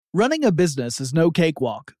Running a business is no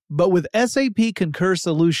cakewalk, but with SAP Concur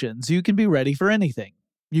Solutions, you can be ready for anything.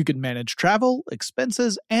 You can manage travel,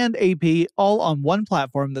 expenses, and AP all on one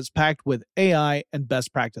platform that's packed with AI and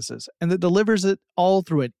best practices, and that delivers it all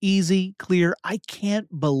through an easy, clear, I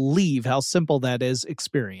can't believe how simple that is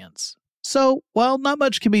experience. So, while not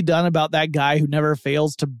much can be done about that guy who never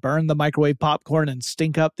fails to burn the microwave popcorn and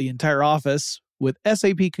stink up the entire office, with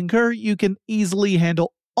SAP Concur, you can easily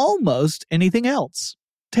handle almost anything else.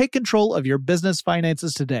 Take control of your business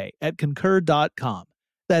finances today at Concur.com.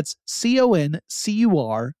 That's CONCUR.com.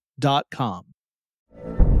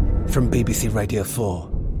 From BBC Radio 4,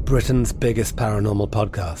 Britain's biggest paranormal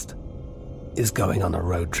podcast is going on a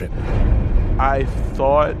road trip. I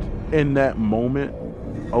thought in that moment,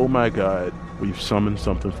 oh my God, we've summoned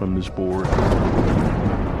something from this board.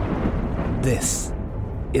 This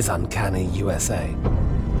is Uncanny USA.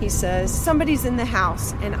 He says, somebody's in the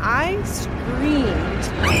house, and I screamed.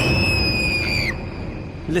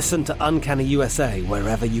 Listen to Uncanny USA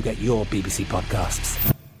wherever you get your BBC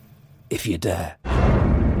podcasts, if you dare.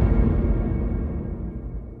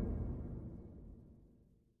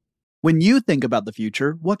 When you think about the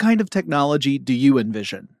future, what kind of technology do you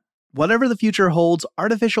envision? Whatever the future holds,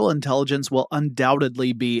 artificial intelligence will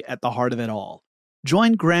undoubtedly be at the heart of it all.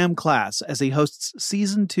 Join Graham Class as he hosts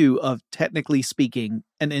Season 2 of Technically Speaking,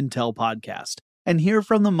 an Intel podcast, and hear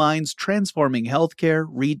from the minds transforming healthcare,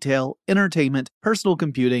 retail, entertainment, personal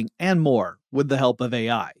computing, and more with the help of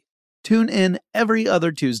AI. Tune in every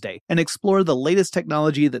other Tuesday and explore the latest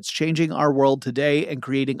technology that's changing our world today and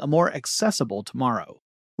creating a more accessible tomorrow.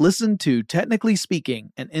 Listen to Technically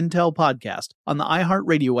Speaking, an Intel podcast on the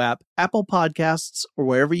iHeartRadio app, Apple Podcasts, or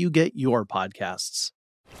wherever you get your podcasts.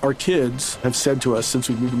 Our kids have said to us since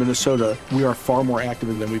we moved to Minnesota, we are far more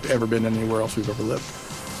active than we've ever been anywhere else we've ever lived.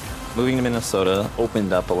 Moving to Minnesota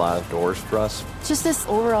opened up a lot of doors for us. Just this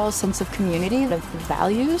overall sense of community, of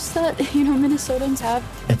values that, Minnesotans have.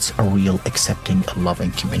 It's a real accepting,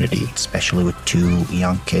 loving community, especially with 2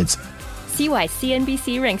 young kids. See why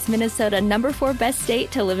CNBC ranks Minnesota number 4 best state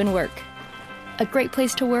to live and work. A great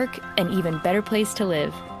place to work, an even better place to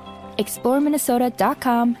live.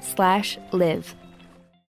 ExploreMinnesota.com/live.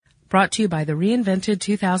 Brought to you by the reinvented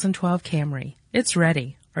 2012 Camry. It's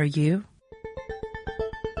ready. Are you?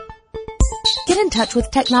 Get in touch with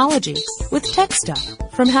technology with Tech Stuff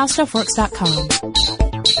from HowStuffWorks.com.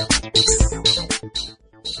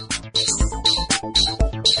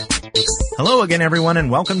 Hello again, everyone, and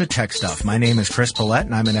welcome to Tech Stuff. My name is Chris Paulette,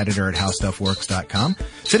 and I'm an editor at HowStuffWorks.com.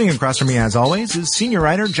 Sitting across from me, as always, is senior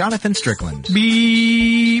writer Jonathan Strickland.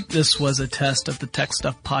 Beep! This was a test of the Tech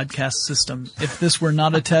Stuff podcast system. If this were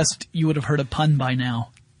not a test, you would have heard a pun by now.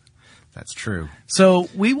 That's true. So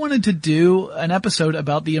we wanted to do an episode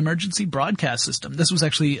about the emergency broadcast system. This was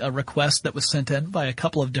actually a request that was sent in by a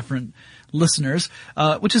couple of different listeners,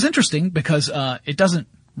 which is interesting because it doesn't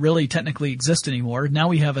really technically exist anymore. Now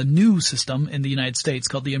we have a new system in the United States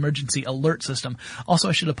called the Emergency Alert System. Also,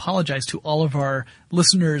 I should apologize to all of our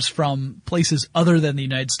listeners from places other than the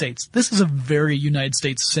United States. This is a very United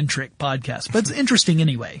States-centric podcast, but it's interesting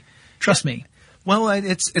anyway. Trust me. Well,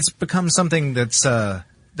 it's become something that's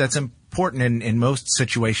important in most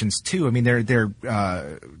situations too. I mean, there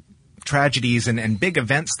tragedies and big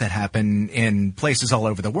events that happen in places all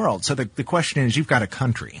over the world. So the question is, you've got a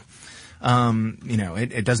country.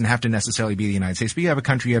 It doesn't have to necessarily be the United States, but you have a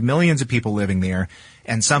country, you have millions of people living there,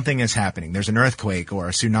 and something is happening. There's an earthquake or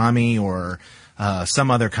a tsunami or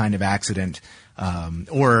some other kind of accident,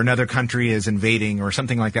 or another country is invading or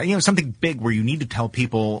something like that. Something big where you need to tell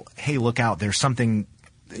people, hey, look out, there's something,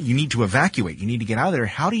 you need to evacuate, you need to get out of there.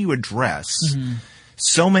 How do you address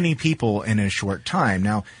so many people in a short time?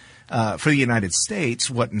 Now, for the United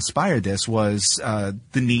States, what inspired this was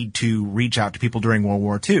the need to reach out to people during World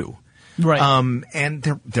War II. Right.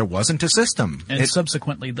 And there wasn't a system. And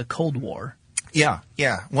subsequently the Cold War. Yeah.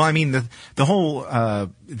 Well, I mean, the whole,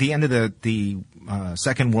 the end of the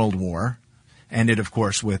Second World War ended, of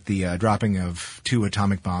course, with the dropping of 2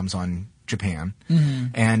 atomic bombs on Japan. Mm-hmm.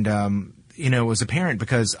 And, it was apparent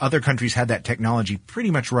because other countries had that technology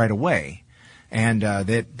pretty much right away. And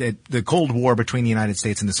that the Cold War between the United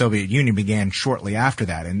States and the Soviet Union began shortly after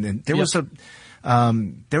that. And there was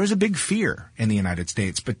a big fear in the United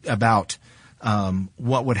States about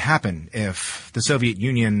what would happen if the Soviet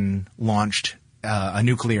Union launched a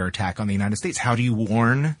nuclear attack on the United States. How do you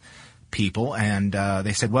warn people? And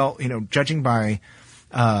they said, well, judging by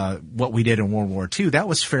what we did in World War II, that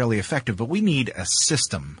was fairly effective, but we need a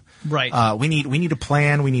system. Right. We need a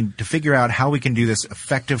plan. We need to figure out how we can do this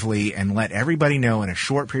effectively and let everybody know in a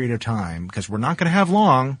short period of time, because we're not going to have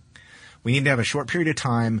long. We need to have a short period of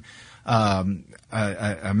time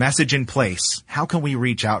a message in place, how can we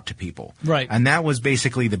reach out to people? Right. And that was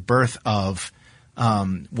basically the birth of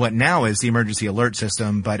what now is the emergency alert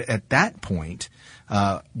system, but at that point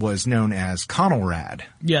was known as CONELRAD.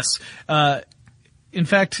 Yes. In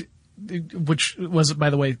fact, which was, by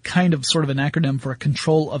the way, kind of sort of an acronym for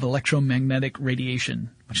Control of Electromagnetic Radiation,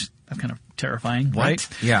 which is kind of terrifying, right?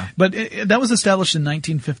 Yeah. But that was established in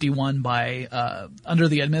 1951 by under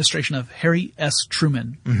the administration of Harry S.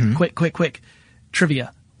 Truman. Mm-hmm. Quick.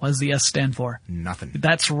 Trivia. What does the S stand for? Nothing.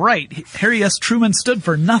 That's right. Harry S. Truman stood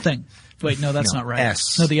for nothing. Wait, no, that's not right.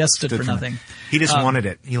 S. No, the S stood for nothing. He just wanted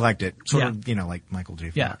it. He liked it. Sort yeah. of, like Michael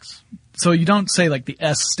J. Fox. Yeah. So you don't say like the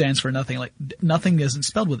S stands for nothing. Like nothing isn't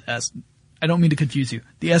spelled with S. I don't mean to confuse you.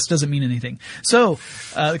 The S doesn't mean anything. So,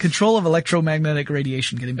 the control of electromagnetic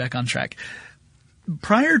radiation, getting back on track.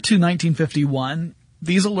 Prior to 1951,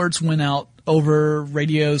 these alerts went out over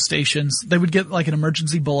radio stations. They would get like an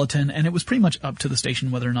emergency bulletin, and it was pretty much up to the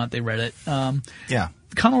station whether or not they read it. Yeah.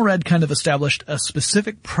 CONELRAD kind of established a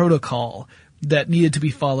specific protocol that needed to be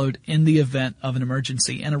followed in the event of an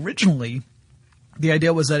emergency. And originally, the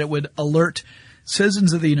idea was that it would alert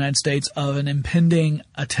citizens of the United States of an impending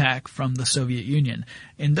attack from the Soviet Union.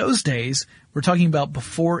 In those days, we're talking about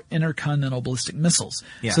before intercontinental ballistic missiles.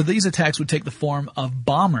 Yeah. So these attacks would take the form of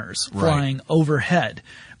bombers flying overhead.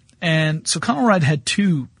 And so CONELRAD had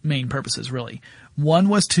two main purposes, really. One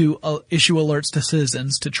was to issue alerts to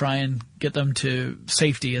citizens to try and get them to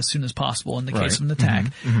safety as soon as possible in the case of an attack.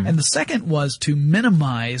 Mm-hmm. And the second was to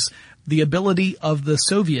minimize the ability of the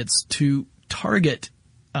Soviets to target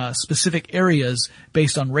specific areas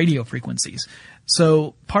based on radio frequencies.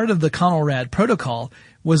 So part of the CONELRAD protocol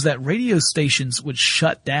was that radio stations would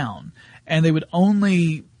shut down and they would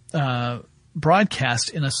only broadcast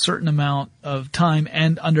in a certain amount of time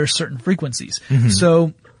and under certain frequencies. Mm-hmm.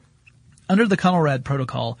 So under the CONELRAD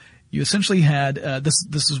protocol, you essentially had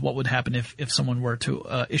this is what would happen if someone were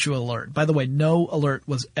to issue an alert. By the way, no alert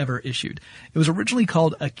was ever issued. It was originally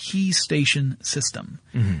called a key station system.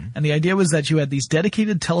 Mm-hmm. And the idea was that you had these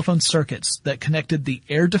dedicated telephone circuits that connected the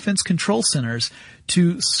air defense control centers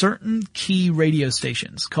to certain key radio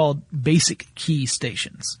stations called basic key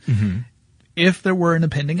stations. Mm-hmm. If there were an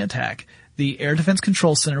impending attack, the Air Defense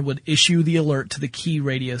Control Center would issue the alert to the key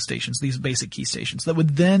radio stations, these basic key stations, that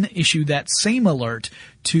would then issue that same alert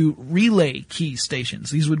to relay key stations.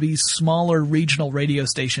 These would be smaller regional radio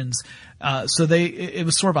stations. So it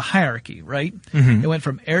was sort of a hierarchy, right? Mm-hmm. It went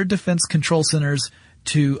from Air Defense Control Centers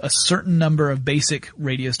to a certain number of basic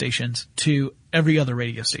radio stations to every other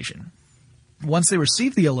radio station. Once they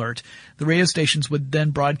received the alert, the radio stations would then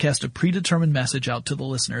broadcast a predetermined message out to the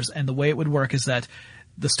listeners. And the way it would work is that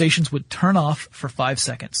the stations would turn off for 5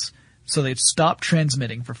 seconds. So they'd stop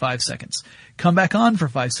transmitting for 5 seconds, come back on for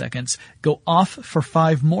 5 seconds, go off for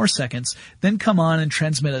 5 more seconds, then come on and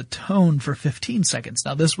transmit a tone for 15 seconds.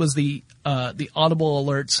 Now this was the audible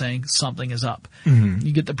alert saying something is up. Mm-hmm.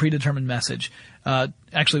 You get the predetermined message.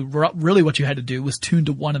 Actually, really what you had to do was tune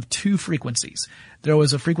to one of two frequencies. There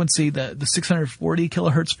was a frequency, the 640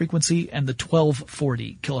 kilohertz frequency and the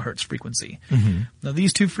 1240 kilohertz frequency. Mm-hmm. Now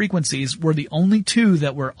these two frequencies were the only two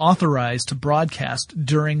that were authorized to broadcast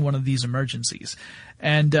during one of these emergencies.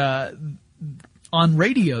 And on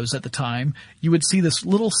radios at the time, you would see this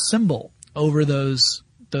little symbol over those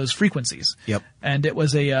frequencies. Yep. And it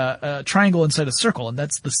was a triangle inside a circle, and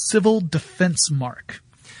that's the Civil Defense Mark.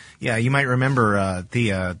 Yeah, you might remember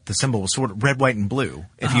the symbol was sort of red, white, and blue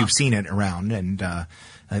if you've seen it around, and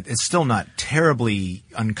it's still not terribly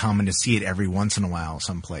uncommon to see it every once in a while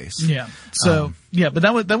someplace. Yeah. So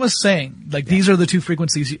but that was saying like these are the two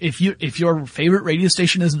frequencies. If your favorite radio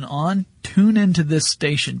station isn't on, tune into this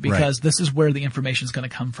station because this is where the information is going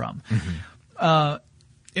to come from. Mm-hmm.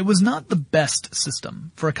 It was not the best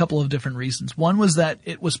system for a couple of different reasons. One was that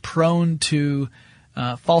it was prone to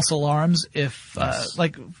false alarms if,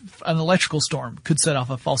 like an electrical storm could set off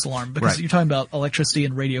a false alarm because you're talking about electricity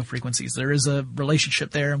and radio frequencies. There is a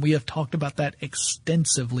relationship there, and we have talked about that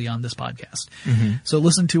extensively on this podcast. Mm-hmm. So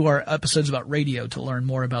listen to our episodes about radio to learn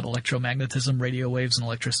more about electromagnetism, radio waves, and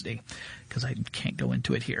electricity, because I can't go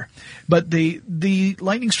into it here. But the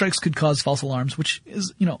lightning strikes could cause false alarms, which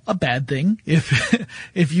is, a bad thing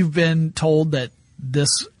if you've been told that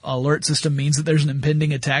this alert system means that there's an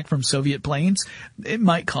impending attack from Soviet planes. It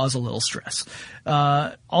might cause a little stress.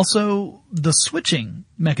 Also, the switching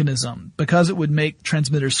mechanism, because it would make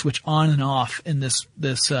transmitters switch on and off in this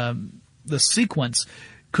sequence,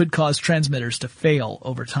 could cause transmitters to fail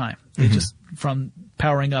over time. They just from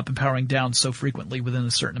powering up and powering down so frequently within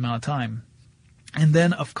a certain amount of time. And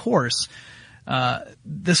then, of course,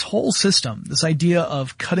 this whole system, this idea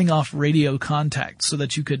of cutting off radio contact so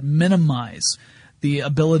that you could minimize the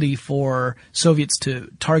ability for Soviets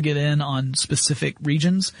to target in on specific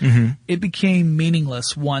regions, it became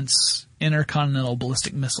meaningless once intercontinental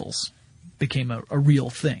ballistic missiles became a real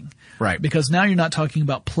thing. Right. Because now you're not talking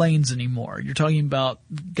about planes anymore. You're talking about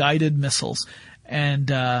guided missiles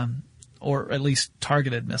and, or at least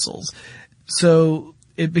targeted missiles. So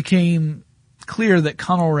it became clear that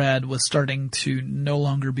CONELRAD was starting to no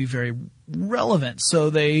longer be very relevant. So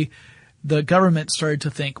the government started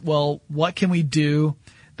to think, well, what can we do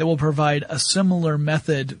that will provide a similar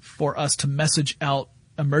method for us to message out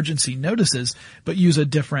emergency notices, but use a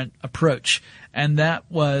different approach? And that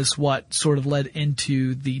was what sort of led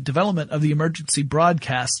into the development of the Emergency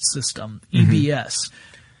Broadcast System, EBS.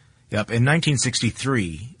 Yep. In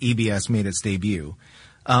 1963, EBS made its debut.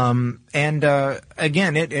 Again,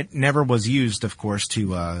 it never was used, of course,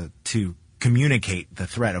 to communicate the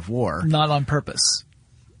threat of war. Not on purpose.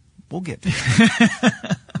 We'll get to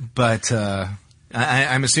that. But,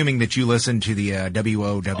 I'm assuming that you listened to the,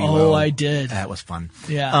 WOWO. Oh, I did. That was fun.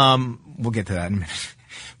 Yeah. We'll get to that in a minute.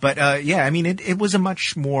 But, yeah, I mean, it was a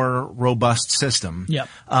much more robust system. Yep.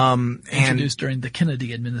 Introduced during the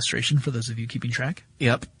Kennedy administration, for those of you keeping track.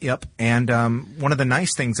 Yep. And, one of the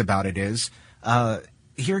nice things about it is,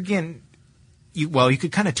 here again, you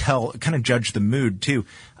could kind of judge the mood too.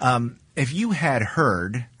 If you had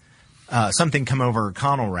heard, something come over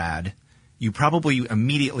CONELRAD, you probably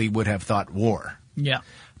immediately would have thought war. Yeah.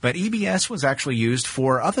 But EBS was actually used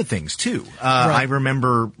for other things too. Right. I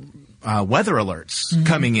remember weather alerts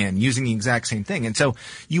coming in using the exact same thing. And so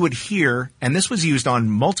you would hear, and this was used on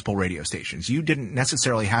multiple radio stations. You didn't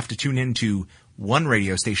necessarily have to tune into one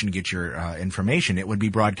radio station to get your information. It would be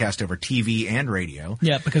broadcast over TV and radio.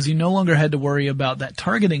 Yeah, because you no longer had to worry about that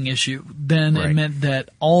targeting issue. Then It meant that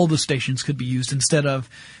all the stations could be used instead of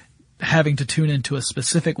having to tune into a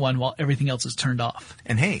specific one while everything else is turned off.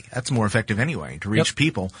 And hey, that's more effective anyway to reach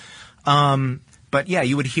people. But yeah,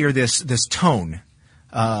 you would hear this tone,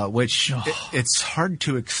 which it's hard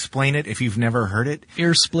to explain it if you've never heard it.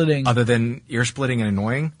 Ear splitting. Other than ear splitting and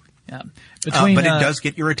annoying. Yeah. But it does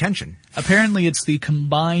get your attention. Apparently it's the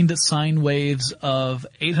combined sine waves of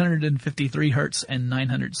 853 hertz and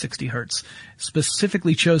 960 hertz,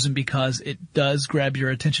 specifically chosen because it does grab your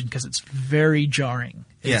attention because it's very jarring.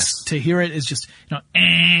 Yes. To hear it is just,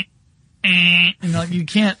 you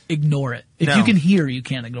can't ignore it. If you can hear, you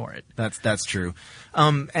can't ignore it. That's true.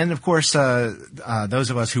 And of course, those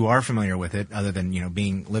of us who are familiar with it, other than,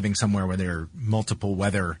 living somewhere where there are multiple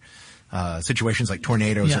weather situations like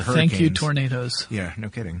tornadoes or hurricanes. Thank you, tornadoes. Yeah, no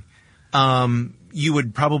kidding. You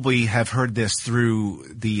would probably have heard this through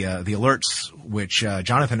the alerts, which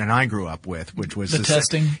Jonathan and I grew up with, which was the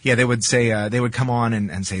testing. Yeah, they would say they would come on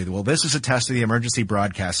and say, well, this is a test of the emergency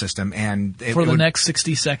broadcast system, and for the next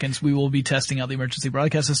 60 seconds, we will be testing out the emergency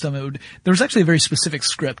broadcast system. There was actually a very specific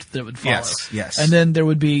script that would follow. Yes. And then there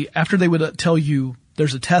would be, after they would tell you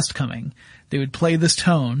there's a test coming, they would play this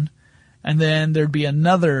tone. And then there'd be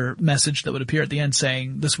another message that would appear at the end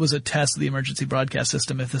saying, this was a test of the emergency broadcast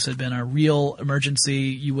system. If this had been a real emergency,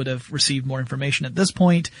 you would have received more information at this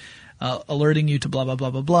point, alerting you to blah, blah,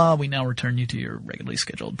 blah, blah, blah. We now return you to your regularly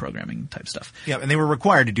scheduled programming type stuff. Yeah, and they were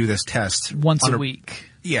required to do this test once a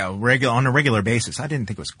week. Yeah, on a regular basis. I didn't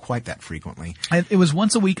think it was quite that frequently. It was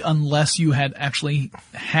once a week unless you had actually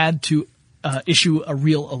had to issue a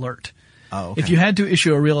real alert. Oh, okay. If you had to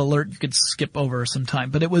issue a real alert, you could skip over some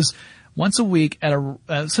time. But it was once a week at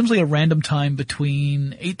essentially a random time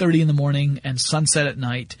between 8:30 in the morning and sunset at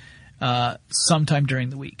night, sometime during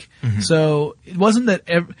the week. Mm-hmm. So it wasn't that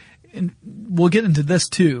and we'll get into this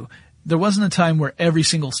too. There wasn't a time where every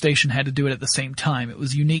single station had to do it at the same time. It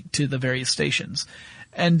was unique to the various stations.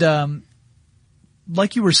 And,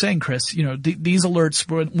 like you were saying, Chris, these alerts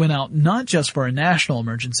went out not just for a national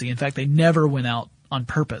emergency. In fact, they never went out on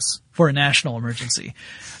purpose for a national emergency.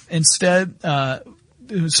 Instead,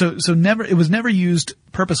 it was never used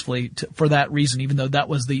purposefully for that reason, even though that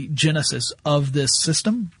was the genesis of this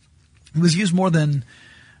system. It was used more than,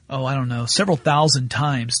 several thousand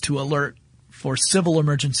times to alert for civil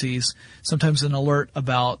emergencies, sometimes an alert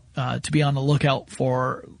about, to be on the lookout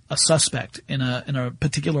for a suspect in a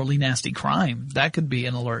particularly nasty crime. That could be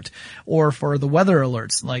an alert. Or for the weather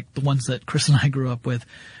alerts, like the ones that Chris and I grew up with.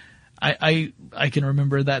 I can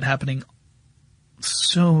remember that happening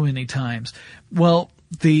so many times. Well,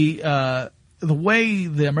 the way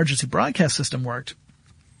the emergency broadcast system worked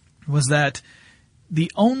was that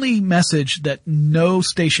the only message that no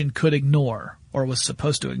station could ignore or was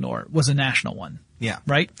supposed to ignore, was a national one. Yeah.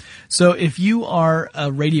 Right? So if you are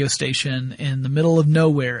a radio station in the middle of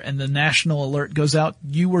nowhere and the national alert goes out,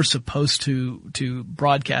 you were supposed to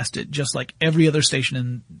broadcast it just like every other station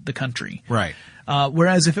in the country. Right.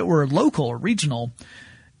 Whereas if it were local or regional,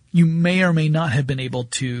 you may or may not have been able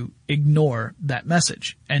to ignore that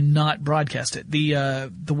message and not broadcast it.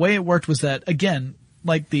 The way it worked was that, again,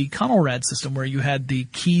 like the Conelrad system where you had the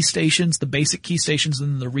key stations, the basic key stations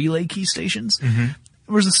and the relay key stations, there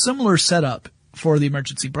was a similar setup for the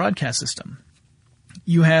emergency broadcast system.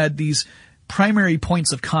 You had these primary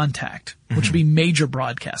points of contact, which would be major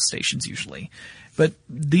broadcast stations usually. But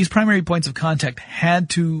these primary points of contact had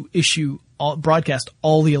to broadcast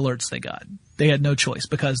all the alerts they got. They had no choice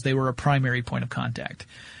because they were a primary point of contact.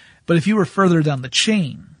 But if you were further down the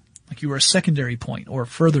chain, like you were a secondary point or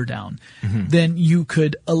further down, then you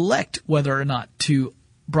could elect whether or not to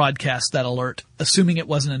broadcast that alert, assuming it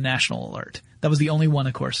wasn't a national alert. That was the only one,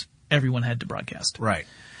 of course, everyone had to broadcast. Right.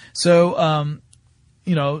 So,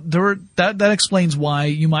 that explains why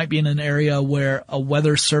you might be in an area where a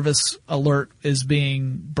weather service alert is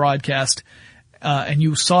being broadcast, and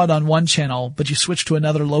you saw it on one channel, but you switched to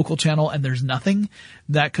another local channel and there's nothing.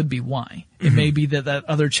 That could be why. It may be that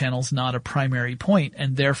other channel's not a primary point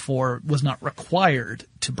and therefore was not required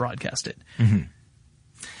to broadcast it.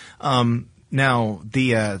 Now,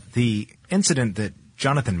 the incident that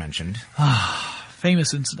Jonathan mentioned.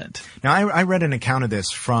 Famous incident. Now, I read an account of this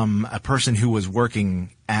from a person who was working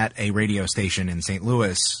at a radio station in St.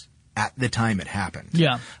 Louis at the time it happened.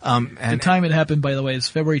 Yeah. The time it happened, by the way, is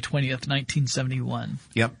February 20th, 1971.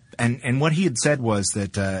 Yep. And what he had said was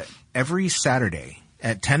that every Saturday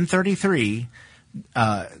at 10:33,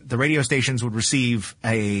 the radio stations would receive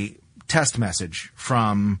a test message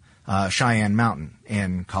from Cheyenne Mountain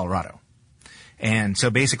in Colorado. And so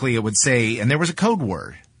basically it would say, and there was a code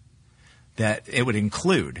word that it would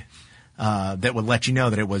include that would let you know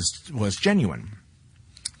that it was genuine.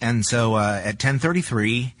 And so at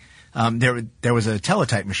 10:33, there was a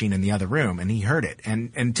teletype machine in the other room, and he heard it.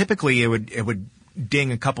 And typically it would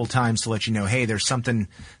ding a couple times to let you know, hey, there's something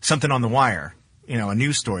on the wire, a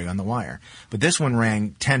news story on the wire. But this one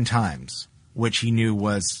rang 10 times, which he knew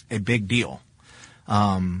was a big deal.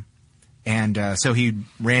 So he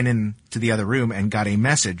ran into the other room and got a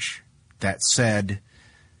message that said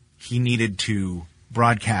he needed to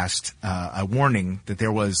broadcast a warning that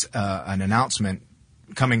there was an announcement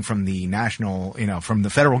coming from the national, from the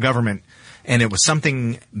federal government, and it was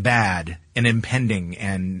something bad and impending,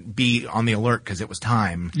 and be on the alert because it was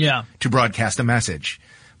time to broadcast a message.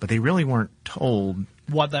 But they really weren't told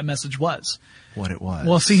what that message was. What it was.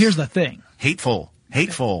 Well, see, here's the thing. Hateful.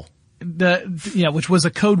 Which was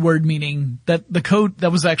a code word, meaning that that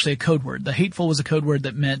was actually a code word. The hateful was a code word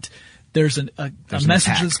that meant there's a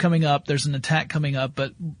message that's coming up, there's an attack coming up,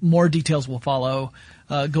 but more details will follow.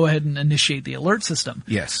 Go ahead and initiate the alert system.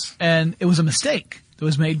 Yes. And it was a mistake that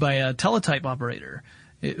was made by a teletype operator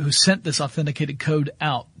who sent this authenticated code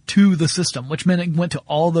out to the system, which meant it went to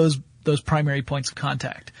all those primary points of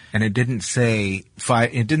contact. And it didn't say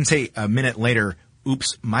a minute later,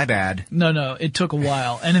 oops, my bad. No, it took a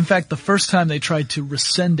while. And in fact, the first time they tried to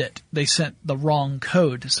resend it, they sent the wrong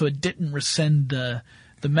code, so it didn't resend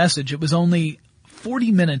the message. It was only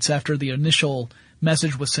 40 minutes after the initial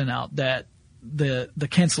message was sent out that the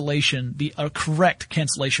cancellation, the correct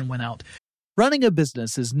cancellation went out. Running a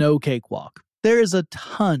business is no cakewalk. There is a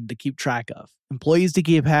ton to keep track of. Employees to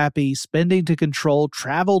keep happy, spending to control,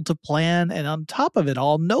 travel to plan, and on top of it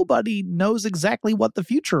all, nobody knows exactly what the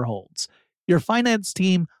future holds. Your finance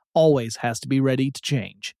team always has to be ready to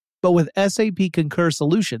change. But with SAP Concur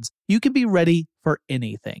Solutions, you can be ready for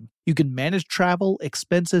anything. You can manage travel,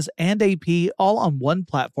 expenses, and AP all on one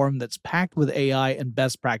platform that's packed with AI and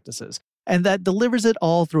best practices, and that delivers it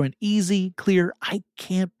all through an easy, clear, I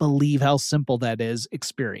can't believe how simple that is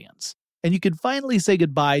experience. And you can finally say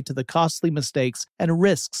goodbye to the costly mistakes and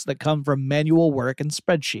risks that come from manual work and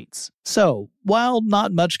spreadsheets. So, while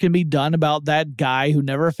not much can be done about that guy who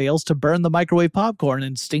never fails to burn the microwave popcorn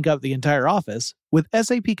and stink up the entire office, with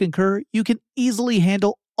SAP Concur, you can easily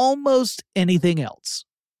handle almost anything else.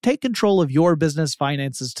 Take control of your business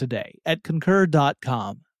finances today at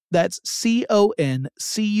Concur.com. That's CONCUR.com.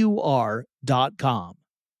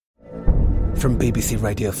 From BBC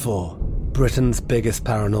Radio 4, Britain's biggest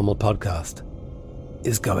paranormal podcast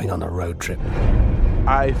is going on a road trip.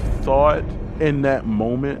 I thought in that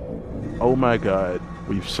moment, oh my God,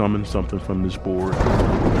 we've summoned something from this board.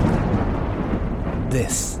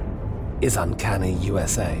 This is Uncanny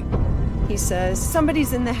USA. He says,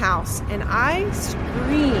 somebody's in the house, and I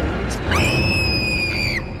screamed.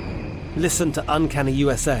 Listen to Uncanny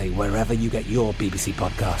USA wherever you get your BBC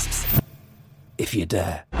podcasts, if you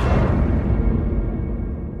dare.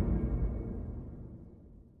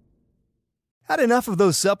 Had enough of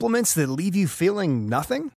those supplements that leave you feeling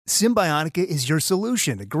nothing? Symbiotica is your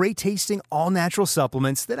solution to great-tasting, all-natural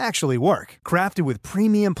supplements that actually work. Crafted with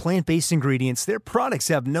premium plant-based ingredients, their products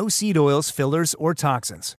have no seed oils, fillers, or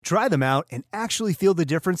toxins. Try them out and actually feel the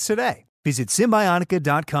difference today. Visit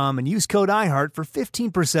Symbiotica.com and use code IHEART for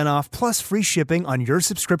 15% off plus free shipping on your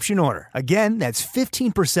subscription order. Again, that's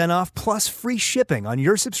 15% off plus free shipping on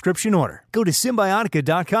your subscription order. Go to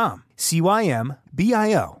Symbiotica.com,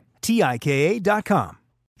 CYMBIOTIKA.com.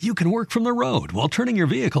 You can work from the road while turning your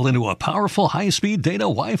vehicle into a powerful high-speed data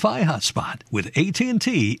Wi-Fi hotspot with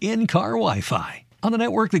AT&T in-car Wi-Fi. On a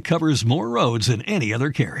network that covers more roads than any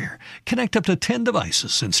other carrier. Connect up to 10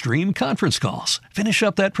 devices and stream conference calls. Finish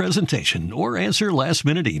up that presentation or answer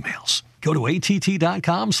last-minute emails. Go to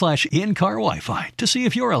att.com/in-car Wi-Fi to see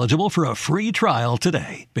if you're eligible for a free trial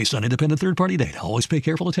today. Based on independent third-party data, always pay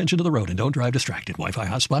careful attention to the road and don't drive distracted. Wi-Fi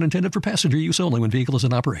hotspot intended for passenger use only when vehicle is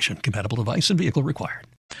in operation. Compatible device and vehicle required.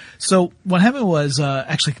 So what happened was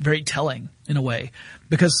actually very telling in a way,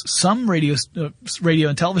 because some radio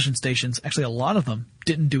and television stations, actually a lot of them,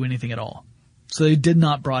 didn't do anything at all. So they did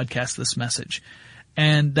not broadcast this message.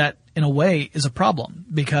 And that, in a way, is a problem,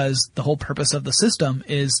 because the whole purpose of the system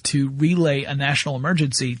is to relay a national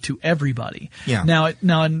emergency to everybody. Yeah. Now,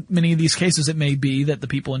 in many of these cases, it may be that the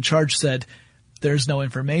people in charge said, there's no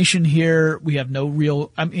information here. We have no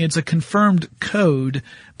real, it's a confirmed code,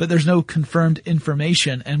 but there's no confirmed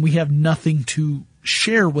information, and we have nothing to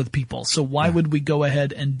share with people. So why would we go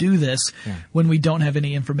ahead and do this when we don't have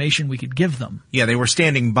any information we could give them? Yeah, they were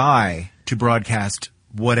standing by to broadcast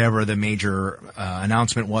whatever the major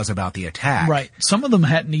announcement was about the attack. Right. Some of them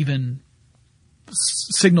hadn't even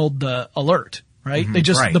signaled the alert, right? Mm-hmm. They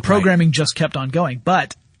just, the programming just kept on going,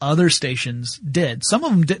 but other stations did. Some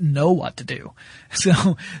of them didn't know what to do.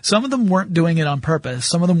 So some of them weren't doing it on purpose.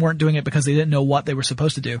 Some of them weren't doing it because they didn't know what they were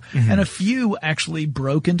supposed to do. Mm-hmm. And a few actually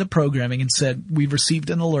broke into programming and said, we've received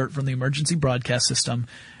an alert from the emergency broadcast system.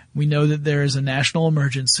 We know that there is a national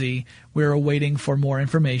emergency. We're awaiting for more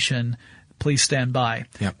information. Please stand by.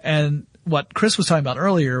 Yep. And what Chris was talking about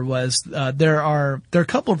earlier was there are a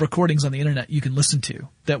couple of recordings on the internet you can listen to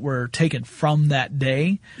that were taken from that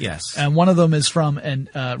day. Yes. And one of them is from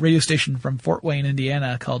a radio station from Fort Wayne,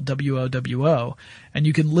 Indiana called WOWO. And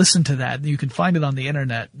you can listen to that. You can find it on the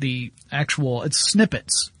internet. It's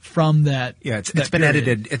snippets from that. Yeah, it's been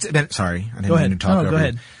edited. Sorry, I didn't mean to talk over. Go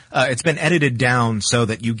ahead. It's been edited down so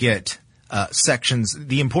that you get sections,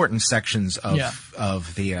 the important sections of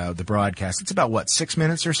the broadcast. It's about 6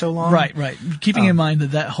 minutes or so long. Right. Keeping in mind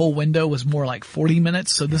that whole window was more like 40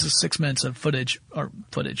 minutes, so this is 6 minutes of 6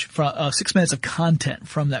 minutes of content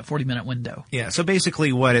from that 40-minute window. Yeah. So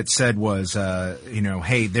basically, what it said was,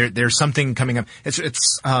 hey, there's something coming up.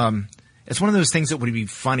 It's one of those things that would be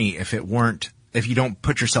funny if you don't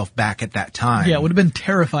put yourself back at that time. Yeah, it would have been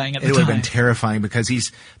terrifying at the time. It would have been terrifying because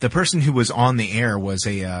the person who was on the air was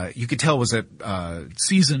you could tell was a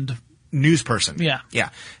seasoned news person. Yeah.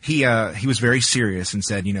 Yeah. He was very serious and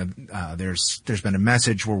said, there's been a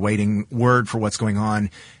message. We're waiting word for what's going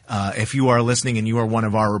on. If you are listening and you are one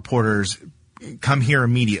of our reporters, come here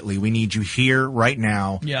immediately. We need you here right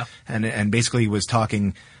now. Yeah. And basically he was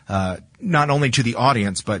talking not only to the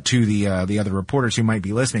audience, but to the other reporters who might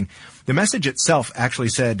be listening. The message itself actually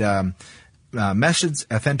said, message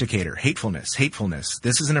authenticator, hatefulness.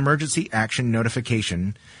 This is an emergency action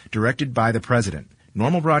notification directed by the president.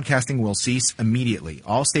 Normal broadcasting will cease immediately.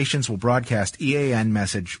 All stations will broadcast EAN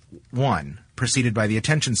message 1, preceded by the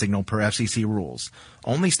attention signal per FCC rules.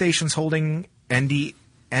 Only stations holding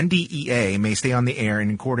NDEA may stay on the air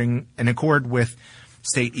in accord with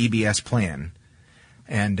state EBS plan.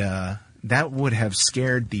 And that would have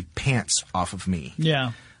scared the pants off of me.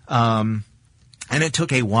 Yeah. And it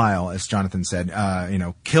took a while, as Jonathan said,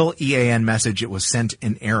 kill EAN message. It was sent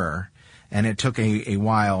in error, and it took a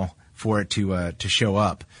while for it to show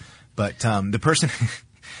up. But the person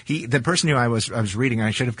who I was reading,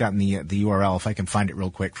 I should have gotten the URL. If I can find it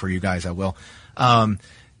real quick for you guys, I will.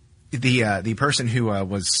 The person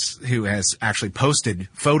who has actually posted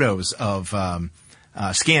photos of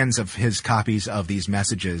scans of his copies of these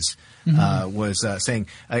messages was saying,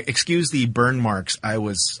 excuse the burn marks. I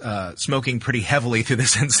was smoking pretty heavily through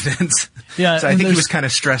this incident. Yeah, so I think he was kind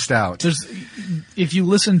of stressed out. If you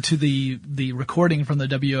listen to the recording from the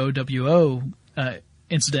WOWO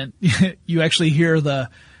incident, you actually hear the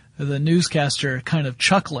newscaster kind of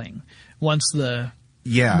chuckling once the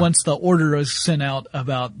once the order was sent out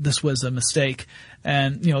about this was a mistake.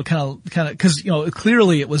 And, kind of, cause,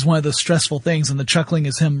 clearly it was one of those stressful things, and the chuckling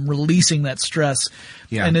is him releasing that stress.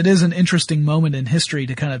 Yeah. And it is an interesting moment in history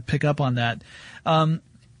to kind of pick up on that. That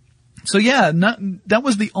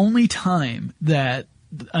was the only time that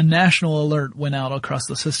a national alert went out across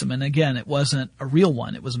the system. And again, it wasn't a real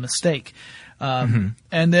one. It was a mistake. And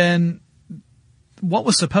then what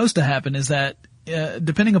was supposed to happen is that,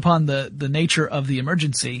 depending upon the nature of the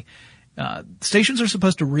emergency, stations are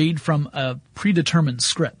supposed to read from a predetermined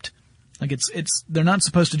script. Like they're not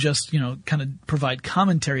supposed to just, kind of provide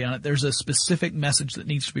commentary on it. There's a specific message that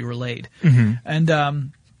needs to be relayed.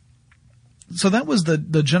 And, so that was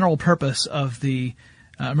the general purpose of the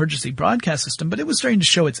emergency broadcast system, but it was starting to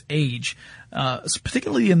show its age,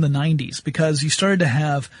 particularly in the 90s, because you started to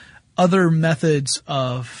have other methods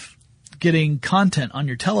of getting content on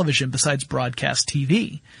your television besides broadcast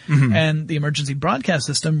TV. And the emergency broadcast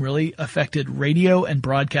system really affected radio and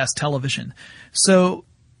broadcast television. So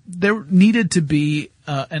there needed to be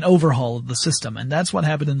an overhaul of the system, and that's what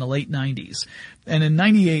happened in the late 90s. And in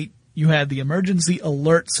 98, you had the emergency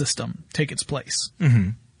alert system take its place.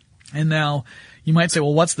 And now you might say,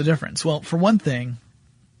 well, what's the difference? Well, for one thing,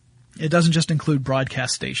 it doesn't just include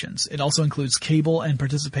broadcast stations. It also includes cable and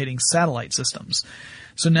participating satellite systems.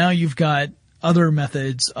 So now you've got other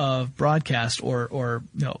methods of broadcast or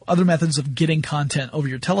other methods of getting content over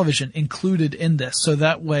your television included in this. So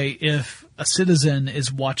that way, if a citizen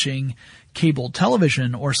is watching cable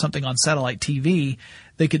television or something on satellite TV,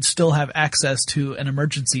 they could still have access to an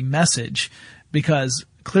emergency message, because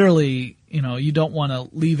clearly, you don't want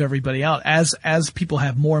to leave everybody out. As people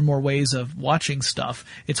have more and more ways of watching stuff,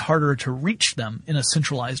 it's harder to reach them in a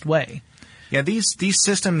centralized way. Yeah, these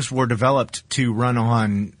systems were developed to run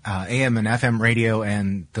on AM and FM radio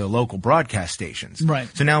and the local broadcast stations. Right.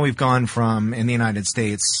 So now we've gone from, in the United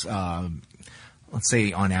States, let's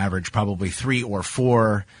say on average, probably 3 or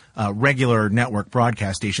 4 regular network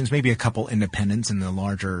broadcast stations, maybe a couple independents in the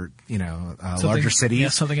larger, larger cities. Yeah,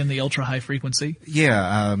 something in the ultra high frequency.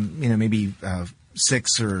 Yeah, maybe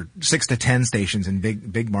 6 to 10 stations in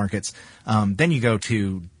big markets. Then you go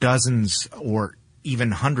to dozens or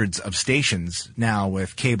even hundreds of stations now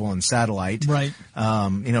with cable and satellite. Right.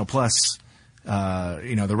 Plus,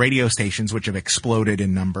 the radio stations, which have exploded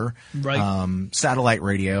in number. Right. Satellite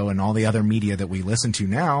radio and all the other media that we listen to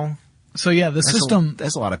now. So yeah, that's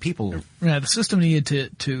a lot of people. Yeah, the system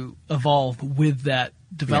needed to evolve with that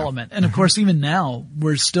development. Yeah. And of course, even now,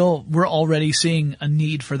 we're already seeing a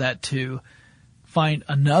need for that to find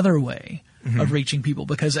another way of reaching people,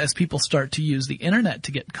 because as people start to use the internet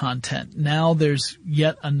to get content, now there's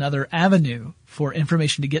yet another avenue for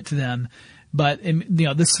information to get to them. But,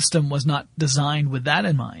 this system was not designed with that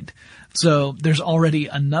in mind. So there's already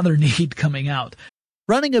another need coming out.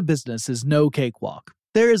 Running a business is no cakewalk.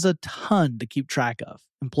 There is a ton to keep track of.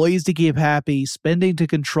 Employees to keep happy, spending to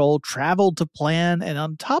control, travel to plan, and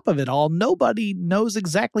on top of it all, nobody knows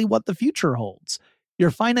exactly what the future holds. Your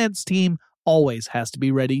finance team always has to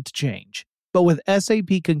be ready to change. But with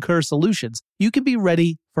SAP Concur Solutions, you can be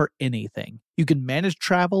ready for anything. You can manage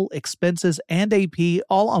travel, expenses, and AP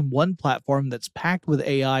all on one platform that's packed with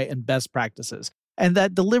AI and best practices, and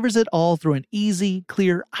that delivers it all through an easy,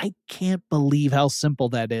 clear, I can't believe how simple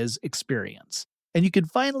that is experience. And you can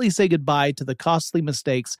finally say goodbye to the costly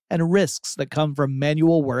mistakes and risks that come from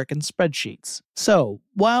manual work and spreadsheets. So,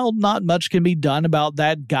 while not much can be done about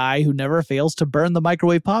that guy who never fails to burn the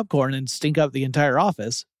microwave popcorn and stink up the entire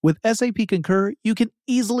office, with SAP Concur, you can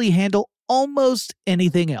easily handle almost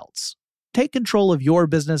anything else. Take control of your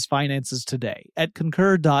business finances today at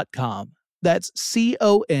Concur.com. That's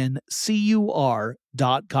CONCUR.com.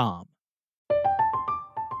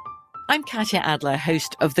 I'm Katya Adler,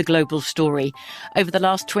 host of The Global Story. Over the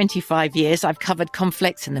last 25 years, I've covered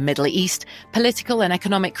conflicts in the Middle East, political and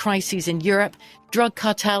economic crises in Europe, drug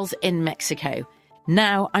cartels in Mexico.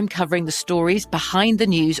 Now I'm covering the stories behind the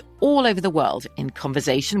news all over the world in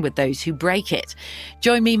conversation with those who break it.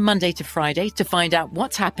 Join me Monday to Friday to find out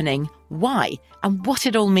what's happening, why, and what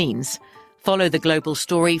it all means. Follow The Global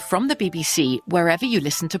Story from the BBC wherever you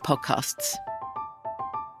listen to podcasts.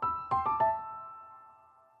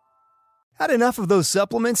 Had enough of those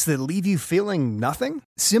supplements that leave you feeling nothing?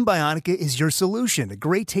 Symbiotica is your solution to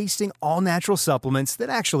great-tasting, all-natural supplements that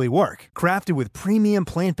actually work. Crafted with premium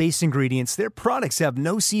plant-based ingredients, their products have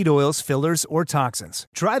no seed oils, fillers, or toxins.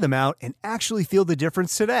 Try them out and actually feel the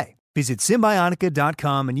difference today. Visit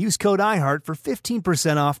Symbiotica.com and use code IHEART for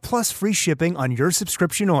 15% off plus free shipping on your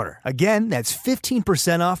subscription order. Again, that's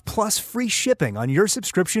 15% off plus free shipping on your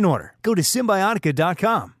subscription order. Go to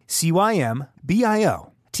Symbiotica.com, CYMBIOTIKA.com.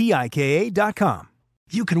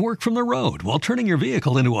 You can work from the road while turning your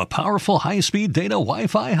vehicle into a powerful high-speed data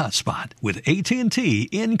Wi-Fi hotspot with AT&T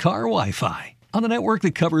in-car Wi-Fi. On a network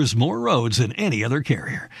that covers more roads than any other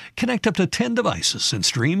carrier. Connect up to 10 devices and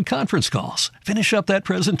stream conference calls. Finish up that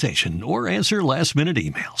presentation or answer last-minute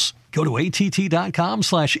emails. Go to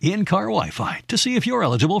att.com/in-car Wi-Fi to see if you're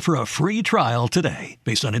eligible for a free trial today.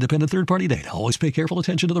 Based on independent third-party data, always pay careful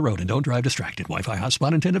attention to the road and don't drive distracted. Wi-Fi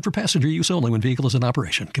hotspot intended for passenger use only when vehicle is in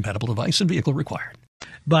operation. Compatible device and vehicle required.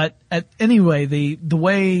 But anyway, the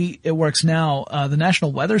way it works now, the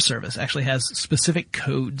National Weather Service actually has specific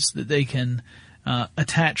codes that they can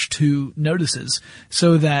attach to notices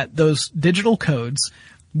so that those digital codes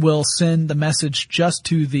will send the message just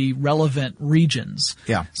to the relevant regions.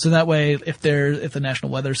 Yeah. So that way, if the National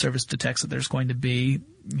Weather Service detects that there's going to be,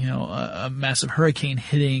 a massive hurricane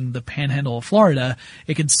hitting the panhandle of Florida,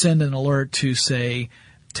 it can send an alert to, say,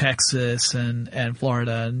 Texas and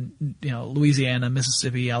Florida and, Louisiana,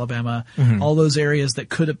 Mississippi, Alabama, all those areas that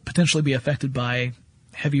could potentially be affected by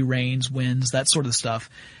heavy rains, winds, that sort of stuff.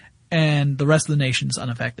 And the rest of the nation's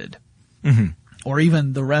unaffected. Mm-hmm. Or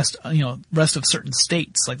even the rest of certain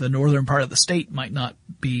states, like the northern part of the state might not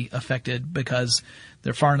be affected because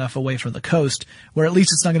they're far enough away from the coast where at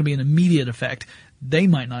least it's not going to be an immediate effect. They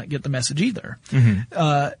might not get the message either.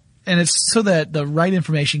 Mm-hmm. And it's so that the right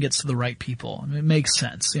information gets to the right people. I mean, it makes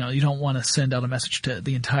sense. You don't want to send out a message to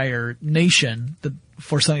the entire nation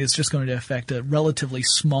for something that's just going to affect a relatively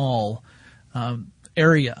small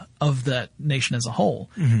area of that nation as a whole.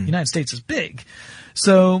 Mm-hmm. The United States is big.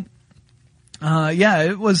 So,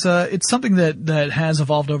 it was, it's something that has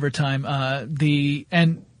evolved over time. The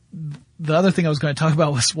other thing I was going to talk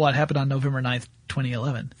about was what happened on November 9th,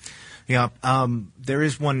 2011. Yeah. There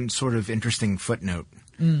is one sort of interesting footnote,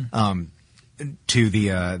 to the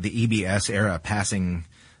EBS era passing,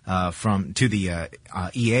 to the,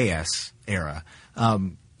 EAS era.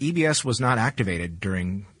 EBS was not activated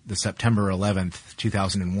during the September 11th,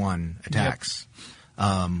 2001 attacks,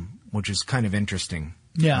 which is kind of interesting.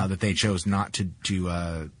 Yeah. That they chose not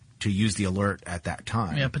to use the alert at that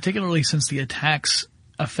time. Yeah, particularly since the attacks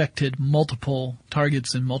affected multiple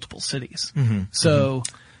targets in multiple cities. Mm-hmm. So,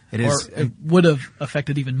 it would have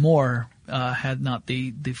affected even more had not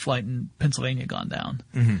the flight in Pennsylvania gone down.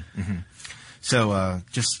 Mm-hmm. Mm-hmm. So,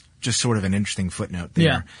 just sort of an interesting footnote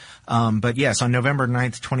there. Yeah. But yes, on November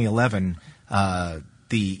 9th, 2011,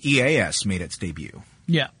 the EAS made its debut.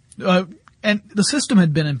 Yeah. And the system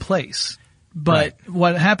had been in place. But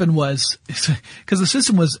what happened was, because the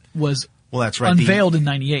system was that's right. unveiled in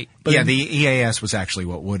 98. But the EAS was actually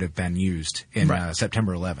what would have been used in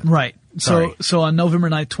September 11th. Right. So on November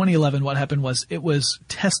 9th, 2011, what happened was it was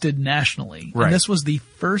tested nationally. Right. And this was the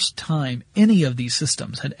first time any of these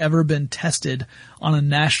systems had ever been tested on a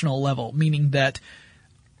national level, meaning that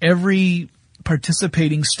every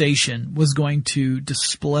participating station was going to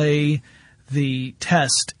display the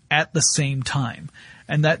test at the same time.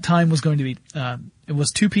 And that time was going to be, it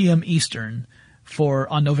was 2 p.m. Eastern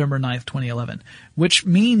on November 9th, 2011, which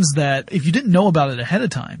means that if you didn't know about it ahead of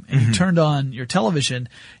time and you turned on your television,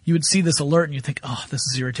 you would see this alert and you think, oh, this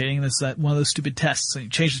is irritating. This is that one of those stupid tests. And you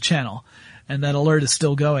change the channel and that alert is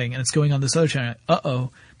still going and it's going on this other channel.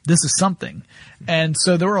 Uh-oh, this is something. And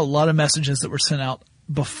so there were a lot of messages that were sent out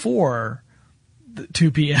before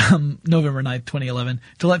 2 p.m. November 9th, 2011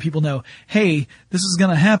 to let people know, hey, this is going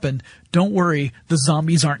to happen. Don't worry, the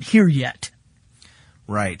zombies aren't here yet.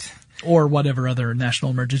 Right. Or whatever other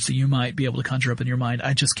national emergency you might be able to conjure up in your mind.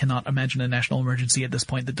 I just cannot imagine a national emergency at this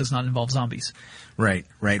point that does not involve zombies. Right.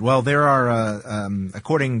 Well, there are,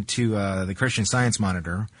 according to the Christian Science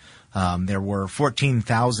Monitor, there were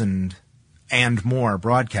 14,000 and more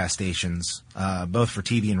broadcast stations, both for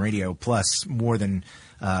TV and radio, plus more than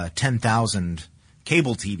 10,000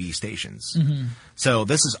 cable TV stations. Mm-hmm. So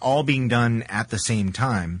this is all being done at the same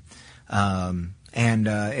time. And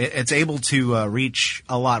it's able to reach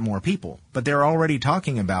a lot more people. But they're already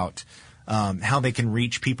talking about how they can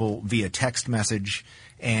reach people via text message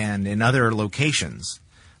and in other locations.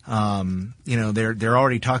 They're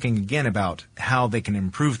already talking again about how they can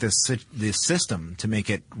improve this system to make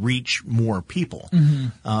it reach more people,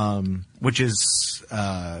 which is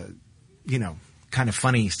kind of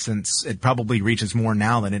funny since it probably reaches more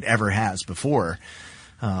now than it ever has before.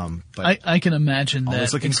 But I can imagine that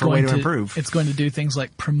always looking for a way to improve. It's going to do things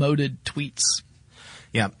like promoted tweets.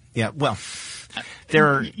 Yeah. Well,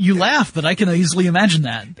 you laugh, but I can easily imagine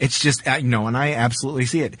that. It's just, and I absolutely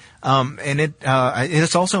see it. And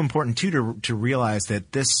it's also important too to realize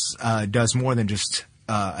that this does more than just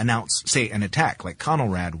announce, say, an attack like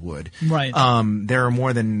Conelrad would. Right. There are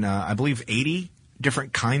more than I believe 80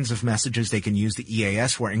 different kinds of messages they can use the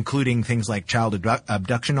EAS for, including things like child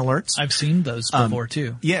abduction alerts. I've seen those before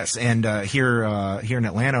too. Yes, and here in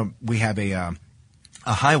Atlanta, we have a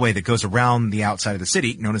highway that goes around the outside of the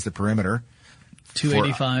city, known as the perimeter.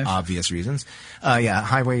 285. For obvious reasons.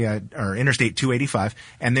 Highway or Interstate 285,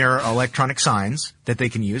 and there are electronic signs that they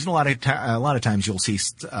can use. And a lot of times you'll see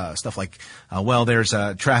stuff like, there's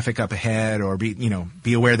traffic up ahead, or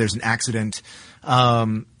be aware there's an accident.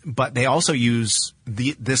 But they also use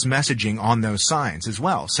this messaging on those signs as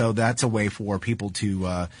well. So that's a way for people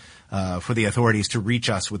to for the authorities to reach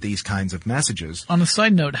us with these kinds of messages. On a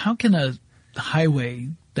side note, how can a highway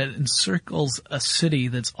that encircles a city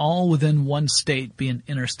that's all within one state be an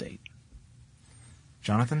interstate?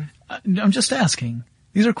 Jonathan? I'm just asking.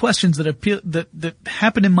 These are questions that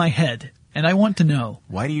happen in my head, and I want to know.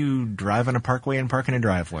 Why do you drive on a parkway and park in a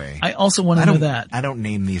driveway? I also want to know that. I don't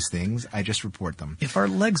name these things. I just report them. If our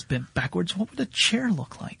legs bent backwards, what would a chair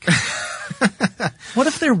look like? What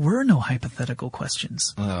if there were no hypothetical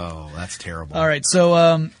questions? Oh, that's terrible. All right,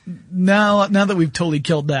 so now that we've totally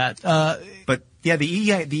killed that. But yeah, the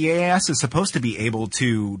EAS is supposed to be able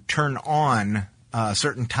to turn on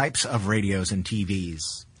certain types of radios and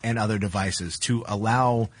TVs and other devices to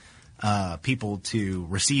allow people to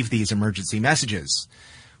receive these emergency messages,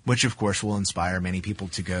 which of course will inspire many people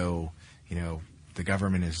to go, the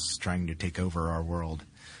government is trying to take over our world,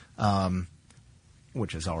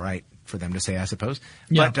 which is all right for them to say, I suppose.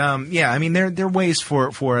 Yeah. But I mean, there are ways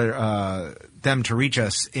for them to reach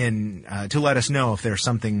us to let us know if there's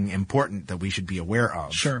something important that we should be aware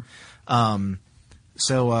of. Sure.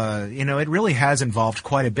 So it really has evolved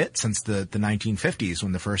quite a bit since the 1950s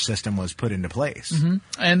when the first system was put into place. Mm-hmm.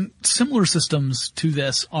 And similar systems to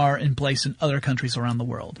this are in place in other countries around the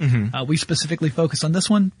world. Mm-hmm. We specifically focus on this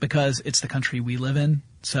one because it's the country we live in.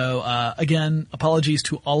 So, again, apologies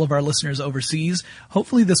to all of our listeners overseas.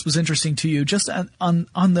 Hopefully this was interesting to you, just on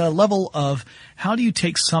the level of how do you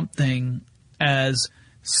take something as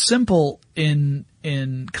simple in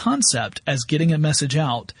concept as getting a message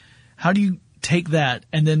out? How do you take that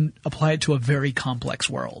and then apply it to a very complex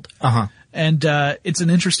world? Uh-huh. And it's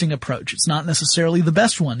an interesting approach. It's not necessarily the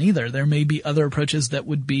best one either. There may be other approaches that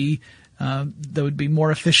would be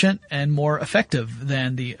more efficient and more effective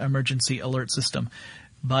than the emergency alert system.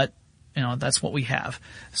 But, that's what we have.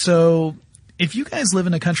 So if you guys live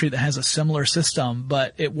in a country that has a similar system,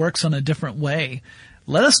 but it works on a different way,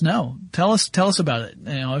 let us know. Tell us about it.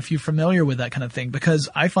 If you're familiar with that kind of thing, because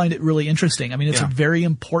I find it really interesting. I mean, it's a very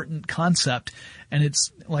important concept, and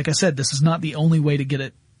it's, like I said, this is not the only way to get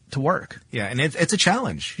it to work. Yeah. And it's a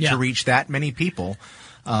challenge to reach that many people,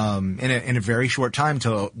 in a very short time,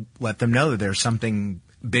 to let them know that there's something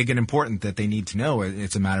big and important that they need to know.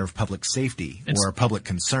 It's a matter of public safety or a public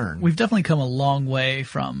concern. We've definitely come a long way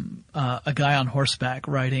from a guy on horseback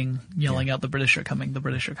riding, yelling out, "The British are coming, the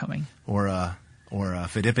British are coming." Or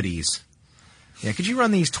Pheidippides. Yeah, could you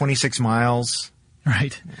run these 26 miles?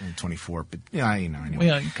 Right. 24, but anyway.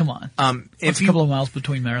 Yeah, come on. It's a couple of miles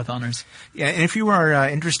between marathoners. Yeah, and if you are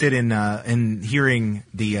interested in hearing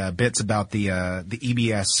the bits about the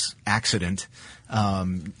EBS accident,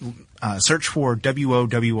 search for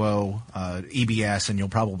WOWO EBS, and you'll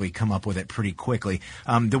probably come up with it pretty quickly.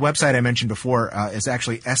 The website I mentioned before is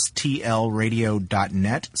actually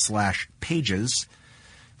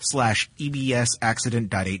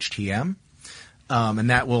stlradio.net/pages/EBSaccident.htm. And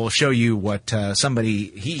that will show you what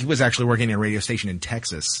he was actually working at a radio station in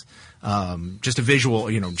Texas. Just a visual,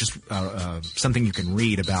 something you can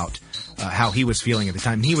read about how he was feeling at the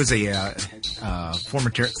time. He was a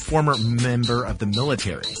former member of the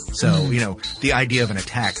military. So, the idea of an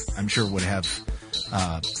attack, I'm sure, would have,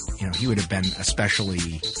 he would have been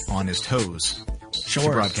especially on his toes to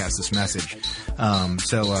broadcast this message.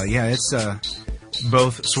 It's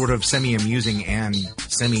both sort of semi-amusing and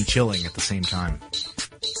semi-chilling at the same time.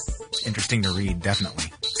 Interesting to read,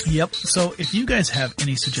 definitely. Yep. So if you guys have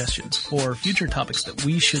any suggestions for future topics that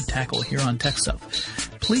we should tackle here on Tech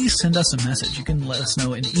Stuff, please send us a message. You can let us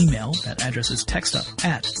know in email. That address is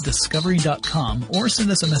techstuff@discovery.com, or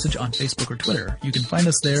send us a message on Facebook or Twitter. You can find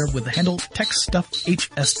us there with the handle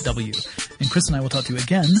TechStuffHSW. And Chris and I will talk to you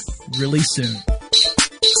again really soon.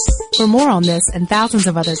 For more on this and thousands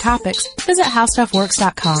of other topics, visit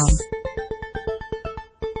HowStuffWorks.com.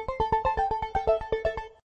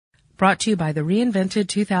 Brought to you by the reinvented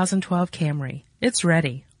 2012 Camry. It's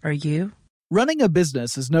ready. Are you? Running a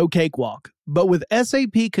business is no cakewalk, but with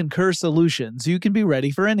SAP Concur Solutions, you can be ready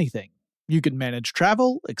for anything. You can manage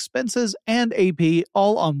travel, expenses, and AP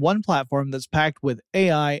all on one platform that's packed with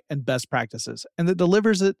AI and best practices, and that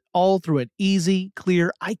delivers it all through an easy,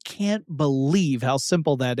 clear, I can't believe how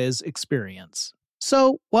simple that is experience.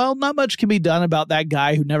 So, while not much can be done about that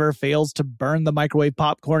guy who never fails to burn the microwave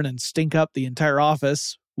popcorn and stink up the entire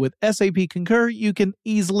office, with SAP Concur, you can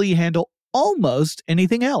easily handle almost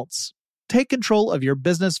anything else. Take control of your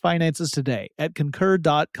business finances today at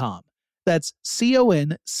Concur.com. That's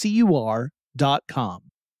CONCUR.com.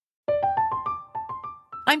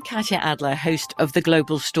 I'm Katya Adler, host of The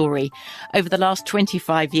Global Story. Over the last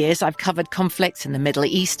 25 years, I've covered conflicts in the Middle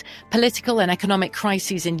East, political and economic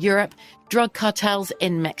crises in Europe, drug cartels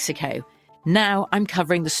in Mexico. Now I'm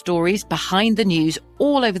covering the stories behind the news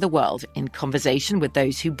all over the world in conversation with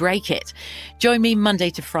those who break it. Join me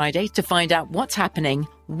Monday to Friday to find out what's happening,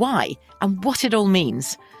 why, and what it all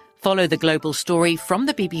means. Follow The Global Story from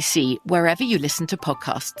the BBC wherever you listen to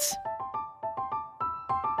podcasts.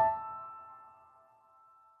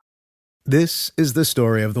 This is the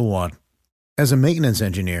story of the one. As a maintenance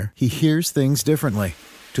engineer, he hears things differently.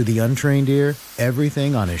 To the untrained ear,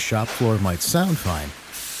 everything on his shop floor might sound fine,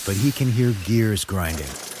 but he can hear gears grinding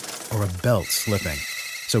or a belt slipping.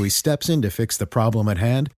 So he steps in to fix the problem at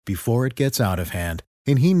hand before it gets out of hand.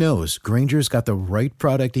 And he knows Grainger's got the right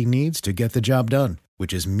product he needs to get the job done,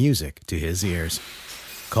 which is music to his ears.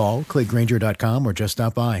 Call, click Grainger.com, or just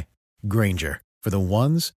stop by. Grainger, for the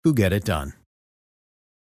ones who get it done.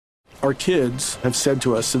 Our kids have said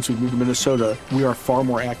to us since we moved to Minnesota, we are far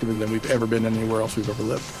more active than we've ever been anywhere else we've ever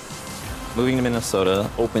lived. Moving to Minnesota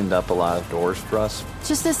opened up a lot of doors for us.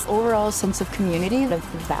 Just this overall sense of community, of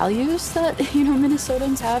values that,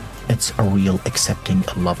 Minnesotans have. It's a real accepting,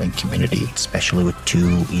 loving community, especially with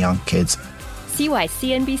 2 young kids. See why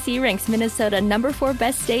CNBC ranks Minnesota number 4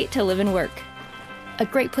 best state to live and work. A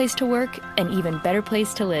great place to work, an even better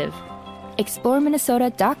place to live.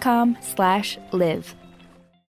 ExploreMinnesota.com/live.